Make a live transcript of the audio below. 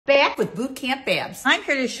Back with Boot Camp Babs. I'm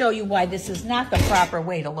here to show you why this is not the proper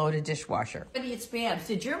way to load a dishwasher. It's Babs.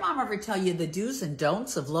 Did your mom ever tell you the do's and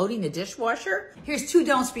don'ts of loading a dishwasher? Here's 2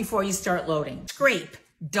 don'ts before you start loading. Scrape,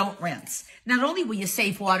 don't rinse. Not only will you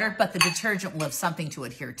save water, but the detergent will have something to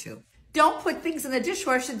adhere to. Don't put things in the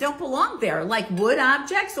dishwasher that don't belong there, like wood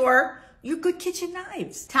objects or your good kitchen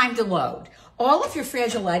knives. Time to load. All of your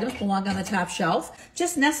fragile items belong on the top shelf.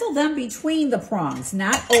 Just nestle them between the prongs,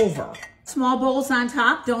 not over. Small bowls on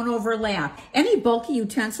top, don't overlap. Any bulky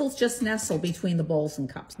utensils, just nestle between the bowls and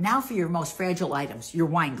cups. Now for your most fragile items, your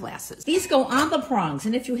wine glasses. These go on the prongs,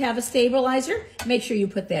 and if you have a stabilizer, make sure you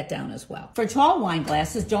put that down as well. For tall wine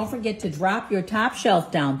glasses, don't forget to drop your top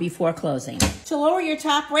shelf down before closing. To lower your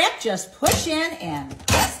top rack, just push in and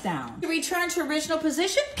press down. To return to original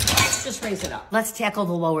position, just raise it up. Let's tackle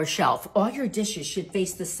the lower shelf. All your dishes should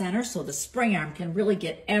face the center so the spray arm can really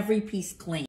get every piece clean.